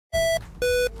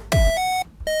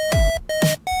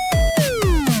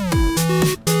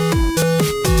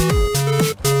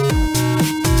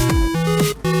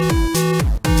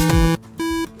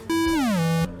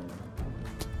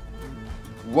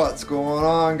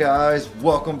on, guys?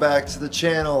 Welcome back to the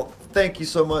channel. Thank you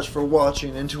so much for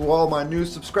watching, and to all my new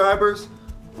subscribers,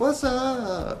 what's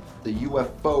up? The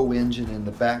UFO engine in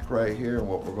the back right here, and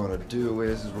what we're going to do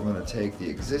is we're going to take the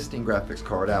existing graphics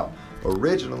card out.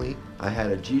 Originally I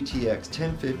had a GTX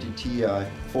 1050 Ti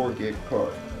 4 gig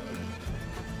card,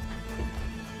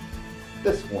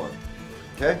 this one,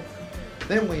 okay?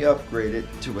 Then we upgraded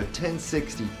to a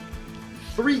 1060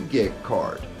 3 gig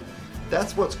card.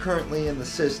 That's what's currently in the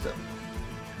system.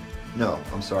 No,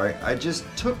 I'm sorry. I just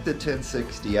took the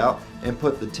 1060 out and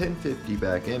put the 1050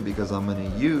 back in because I'm going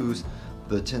to use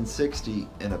the 1060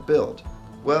 in a build.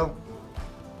 Well,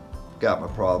 got my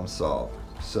problem solved.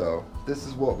 So this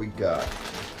is what we got.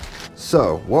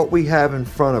 So what we have in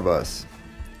front of us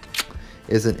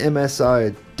is an MSI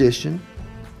edition.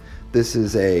 This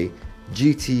is a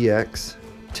GTX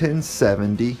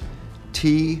 1070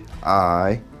 Ti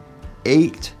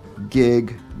 8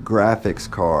 gig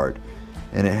graphics card,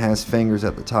 and it has fingers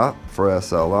at the top for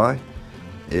SLI.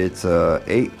 It's a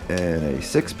 8 and a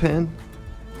 6 pin,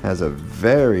 has a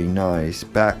very nice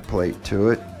back plate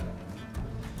to it,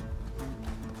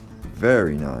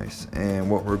 very nice. And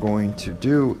what we're going to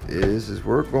do is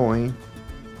we're going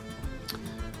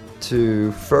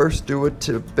to first do it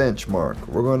to benchmark.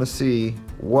 We're going to see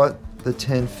what the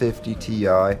 1050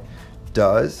 Ti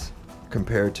does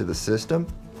compared to the system,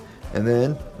 and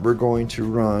then we're going to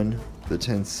run the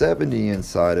 1070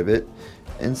 inside of it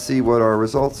and see what our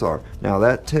results are. Now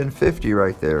that 1050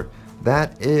 right there,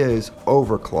 that is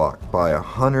overclocked by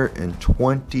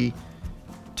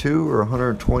 122 or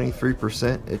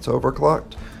 123%. It's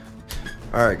overclocked.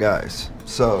 Alright guys,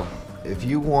 so if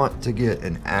you want to get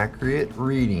an accurate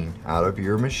reading out of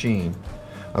your machine,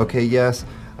 okay, yes,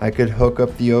 I could hook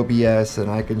up the OBS and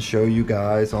I can show you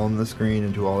guys on the screen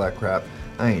and do all that crap.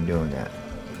 I ain't doing that.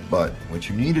 But what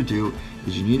you need to do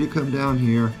is you need to come down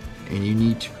here and you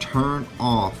need to turn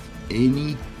off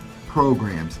any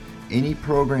programs. Any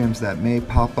programs that may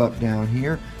pop up down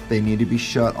here, they need to be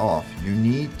shut off. You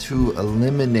need to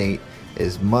eliminate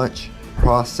as much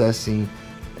processing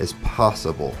as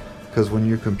possible, because when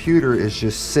your computer is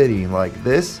just sitting like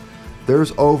this,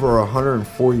 there's over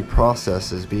 140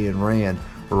 processes being ran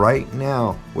right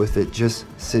now with it just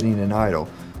sitting in idle.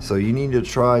 So you need to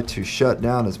try to shut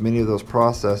down as many of those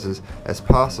processes as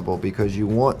possible, because you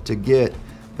want to get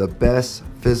the best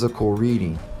physical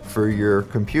reading for your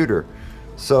computer.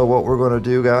 So what we're going to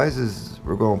do, guys, is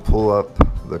we're going to pull up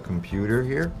the computer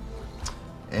here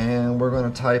and we're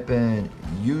going to type in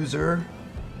user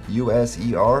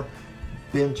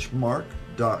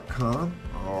benchmark.com.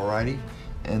 alrighty,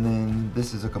 and then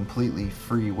this is a completely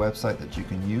free website that you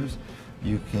can use.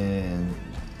 You can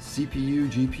CPU,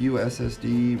 GPU,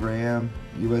 SSD, RAM,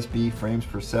 USB, frames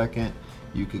per second.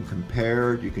 You can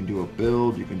compare, you can do a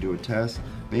build, you can do a test.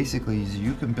 Basically,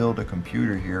 you can build a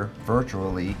computer here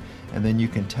virtually, and then you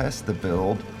can test the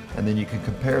build, and then you can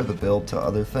compare the build to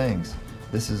other things.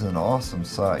 This is an awesome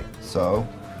site. So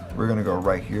we're gonna go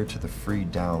right here to the free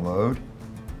download,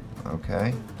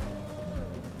 okay?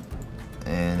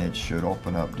 And it should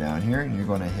open up down here, and you're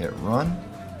gonna hit run,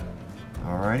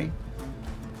 alrighty.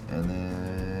 And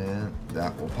then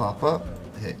that will pop up.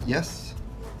 Hit yes,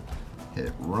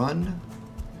 hit run,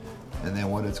 and then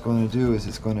what it's going to do is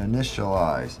it's going to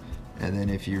initialize. And then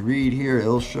if you read here,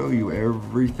 it'll show you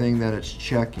everything that it's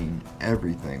checking,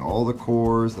 everything, all the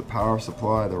cores, the power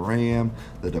supply, the RAM,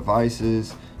 the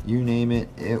devices, you name it,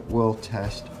 it will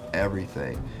test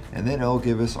everything. And then it'll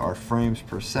give us our frames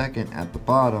per second at the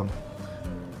bottom.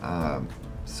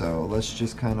 So let's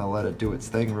just kind of let it do its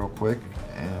thing real quick,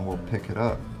 and we'll pick it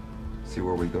up. See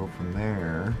where we go from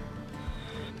there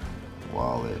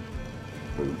while it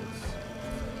boots.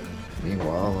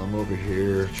 Meanwhile, I'm over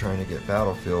here trying to get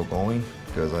Battlefield going,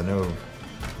 because I know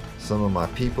some of my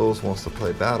peoples wants to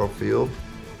play Battlefield,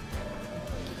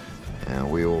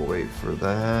 and we will wait for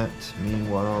that.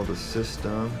 Meanwhile, the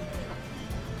system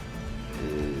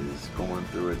is going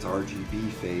through its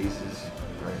RGB phases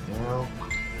right now.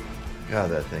 God,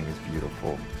 that thing is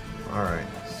beautiful. Alright,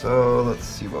 so let's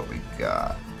see what we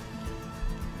got.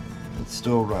 It's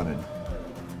still running.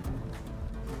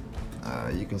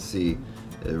 You can see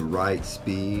the write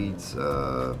speeds,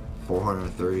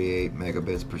 438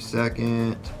 megabits per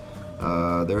second.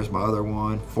 There's my other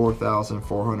one,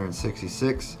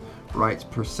 4,466 writes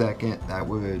per second. That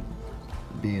would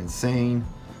be insane.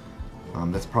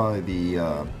 That's probably the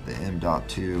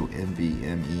M.2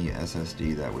 NVMe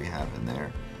SSD that we have in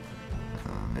there.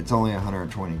 It's only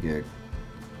 120 gig.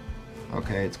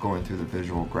 Okay, it's going through the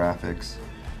visual graphics.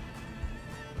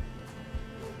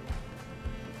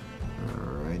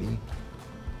 Alrighty.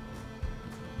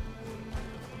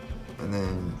 And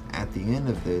then at at the end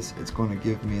of this, it's going to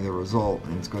give me the result,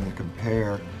 and it's going to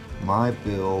compare my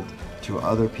build to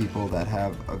other people that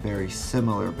have a very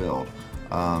similar build.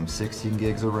 16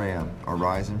 gigs of RAM, a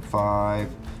Ryzen 5,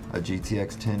 a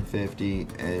GTX 1050,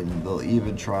 and they'll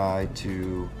even try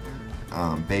to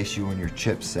base you on your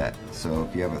chipset. So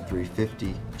if you have a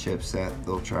 350 chipset,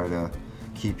 they'll try to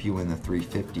keep you in the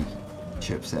 350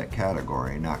 chipset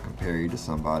category and not compare you to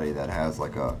somebody that has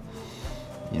like a,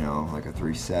 you know, like a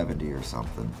 370 or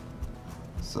something.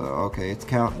 So okay, it's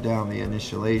counting down the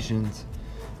initializations.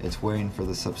 It's waiting for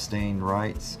the sustained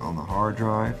writes on the hard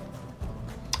drive,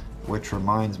 which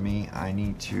reminds me I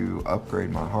need to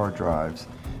upgrade my hard drives.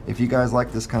 If you guys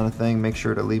like this kind of thing, make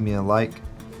sure to leave me a like.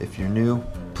 If you're new,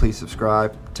 please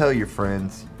subscribe, tell your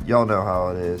friends. Y'all know how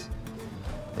it is.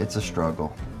 It's a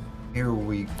struggle. Here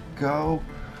we go.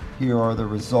 Here are the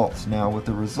results. Now with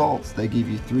the results, they give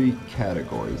you 3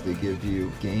 categories. They give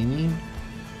you gaming,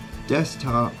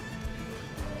 desktop,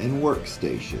 and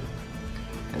workstation.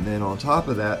 And then on top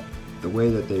of that, the way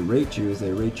that they rate you is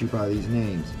they rate you by these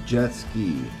names: jet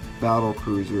ski, battle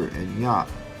cruiser, and yacht.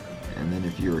 And then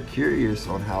if you're curious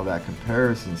on how that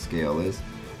comparison scale is,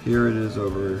 here it is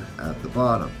over at the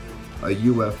bottom. A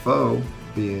UFO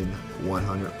being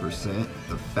 100%,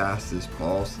 the fastest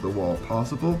balls to the wall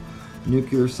possible.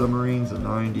 Nuclear submarines, a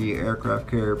 90, aircraft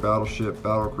carrier, battleship,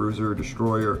 battle cruiser,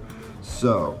 destroyer.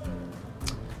 So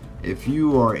if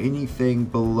you are anything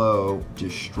below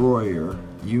destroyer,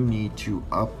 you need to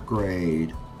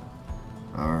upgrade.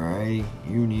 Alright,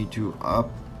 you need to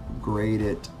upgrade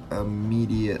it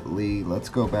immediately. Let's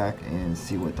go back and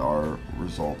see what our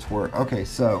results were. Okay,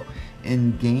 so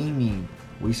in gaming,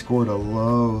 we scored a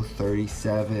low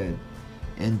 37.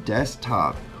 In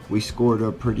desktop, we scored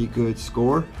a pretty good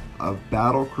score of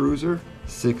battle cruiser,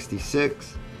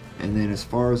 66. And then as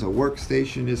far as a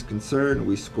workstation is concerned,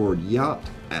 we scored yacht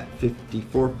at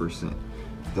 54%.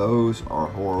 Those are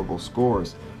horrible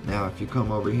scores. Now if you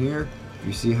come over here,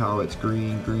 you see how it's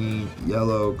green, green,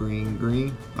 yellow, green,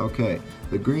 green. Okay,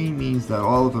 the green means that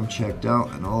all of them checked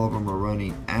out and all of them are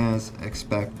running as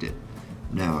expected.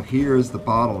 Now here is the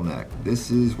bottleneck.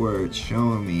 This is where it's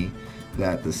showing me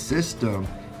that the system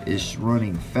is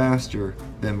running faster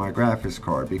than my graphics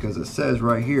card, because it says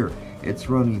right here it's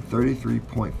running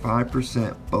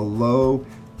 33.5% below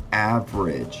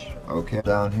average. Okay,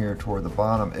 down here toward the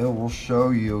bottom, it will show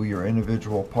you your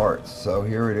individual parts. So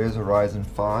here it is, a Ryzen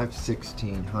 5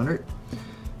 1600.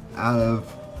 Out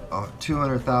of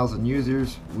 200,000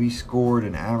 users, we scored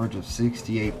an average of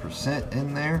 68%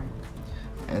 in there.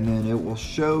 And then it will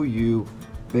show you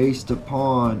based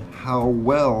upon how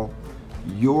well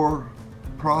your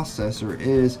processor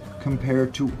is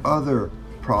compared to other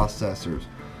processors.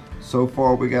 So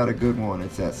far we got a good one.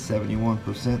 It's at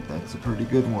 71%. That's a pretty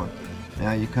good one.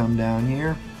 Now you come down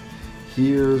here.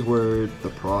 Here's where the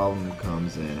problem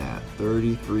comes in at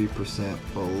 33%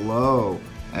 below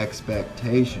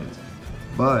expectations.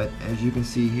 But as you can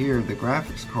see here, the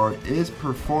graphics card is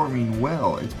performing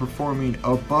well. It's performing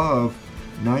above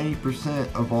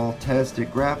 90% of all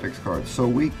tested graphics cards. So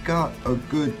we got a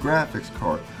good graphics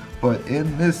card. But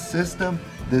in this system,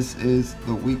 this is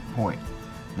the weak point.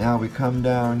 Now we come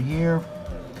down here.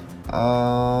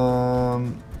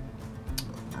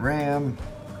 RAM,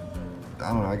 I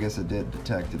don't know, I guess it did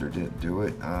detect it or didn't do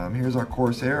it. Here's our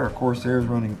Corsair. Our Corsair is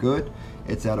running good.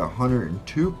 It's at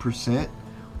 102%,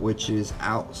 which is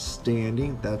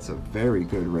outstanding. That's a very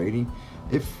good rating.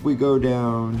 If we go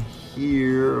down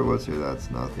here, what's here? That's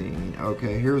nothing.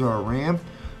 Okay, here's our RAM.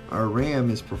 Our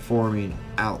RAM is performing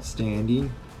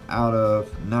outstanding. Out of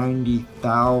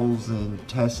 90,000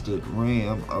 tested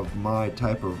RAM of my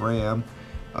type of RAM,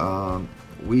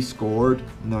 we scored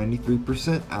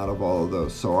 93% out of all of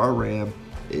those. So our RAM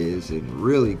is in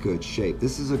really good shape.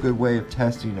 This is a good way of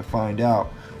testing to find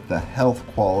out the health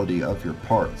quality of your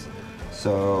parts.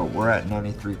 So we're at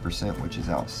 93%, which is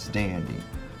outstanding.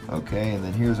 Okay, and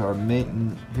then here's our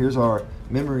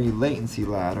memory latency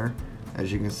ladder.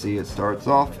 As you can see, it starts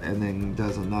off and then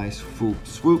does a nice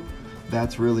swoop.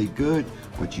 That's really good.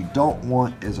 What you don't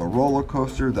want is a roller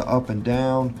coaster, the up and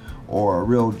down, or a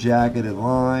real jagged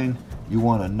line. You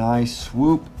want a nice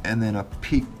swoop and then a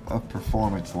peak of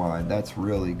performance line. That's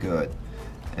really good.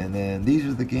 And then these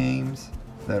are the games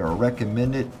that are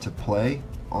recommended to play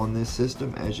on this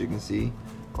system. As you can see,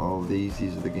 all of these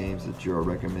are the games that you're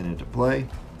recommended to play.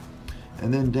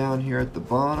 And then down here at the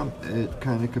bottom, it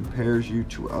kind of compares you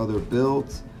to other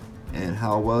builds and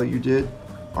how well you did.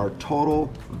 Our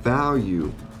total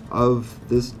value of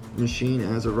this machine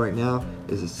as of right now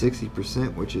is a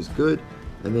 60%, which is good.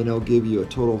 And then it'll give you a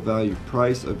total value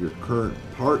price of your current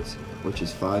parts, which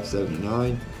is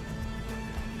 $579.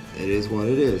 it is what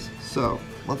it is. So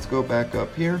let's go back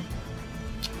up here,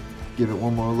 give it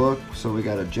one more look. So we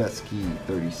got a jet ski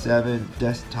 37,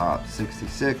 desktop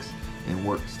 66, and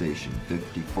workstation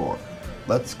 54.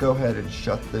 Let's go ahead and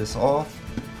shut this off.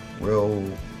 We'll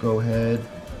go ahead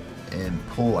and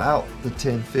pull out the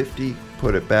 1050,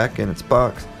 put it back in its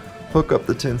box, hook up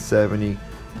the 1070,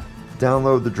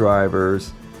 download the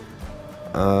drivers.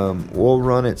 We'll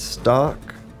run it stock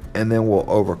and then we'll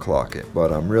overclock it,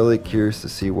 but I'm really curious to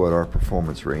see what our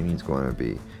performance rating is going to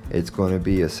be. It's going to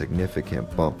be a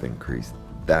significant bump increase,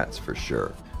 that's for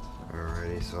sure.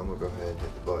 Alrighty, so I'm gonna go ahead and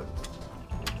hit the button.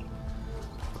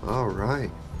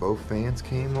 Alright, both fans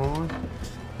came on.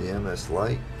 The MS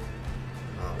Lite.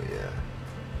 Oh yeah.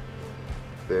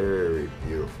 Very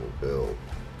beautiful build.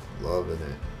 Loving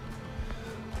it.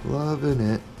 Loving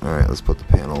it. Alright, let's put the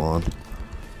panel on.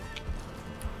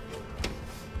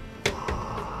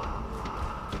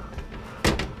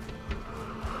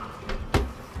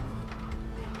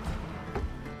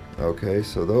 Okay,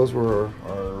 so those were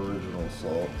our original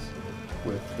salts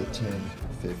with the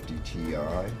 1050 Ti,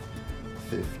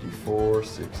 54,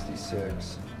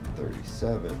 66,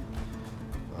 37.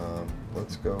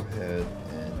 Let's go ahead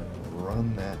and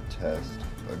run that test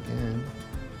again.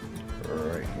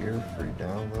 Right here, free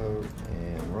download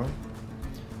and run.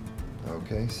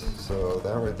 Okay, so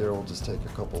that right there will just take a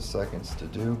couple seconds to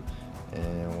do,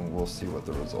 and we'll see what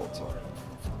the results are.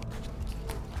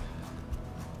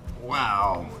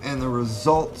 Wow, and the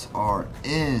results are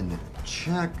in.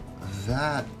 Check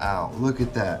that out. Look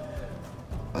at that.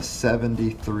 A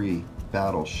 73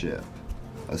 battleship,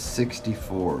 a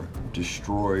 64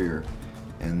 destroyer,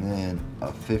 and then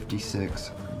a 56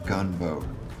 gunboat.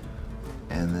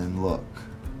 And then look,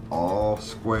 all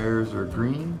squares are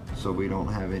green, so we don't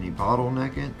have any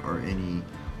bottlenecking or any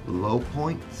low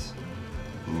points.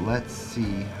 Let's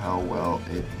see how well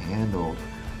it handled.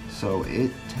 So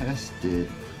it tested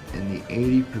in the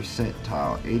 80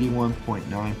 percentile,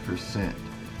 81.9%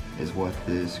 is what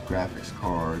this graphics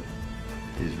card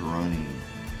is running.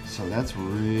 So that's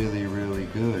really, really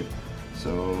good.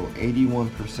 So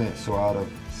 81%, so out of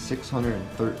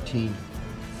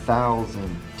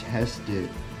 613,000 tested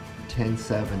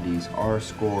 1070s, our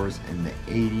scores in the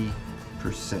 80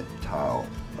 percentile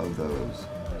of those.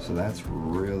 So that's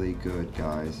really good,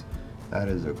 guys. That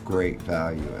is a great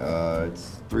value.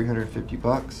 It's 350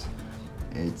 bucks.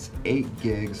 It's 8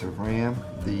 gigs of RAM.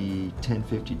 The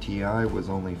 1050 Ti was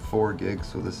only 4 gigs,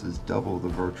 so this is double the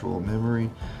virtual memory.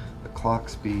 The clock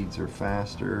speeds are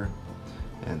faster,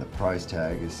 and the price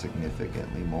tag is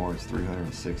significantly more. It's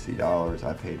 $360.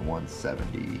 I paid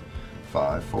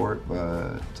 $175 for it,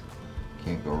 but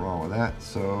can't go wrong with that.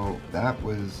 So that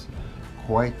was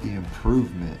quite the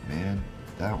improvement, man.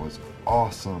 That was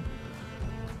awesome.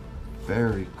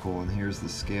 Very cool. And here's the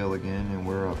scale again, and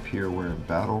we're up here, we're in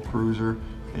battle cruiser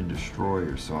and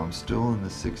destroyer, so I'm still in the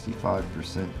 65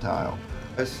 percentile.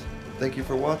 Guys, thank you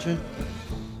for watching.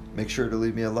 Make sure to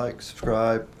leave me a like,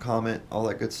 subscribe, comment, all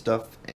that good stuff.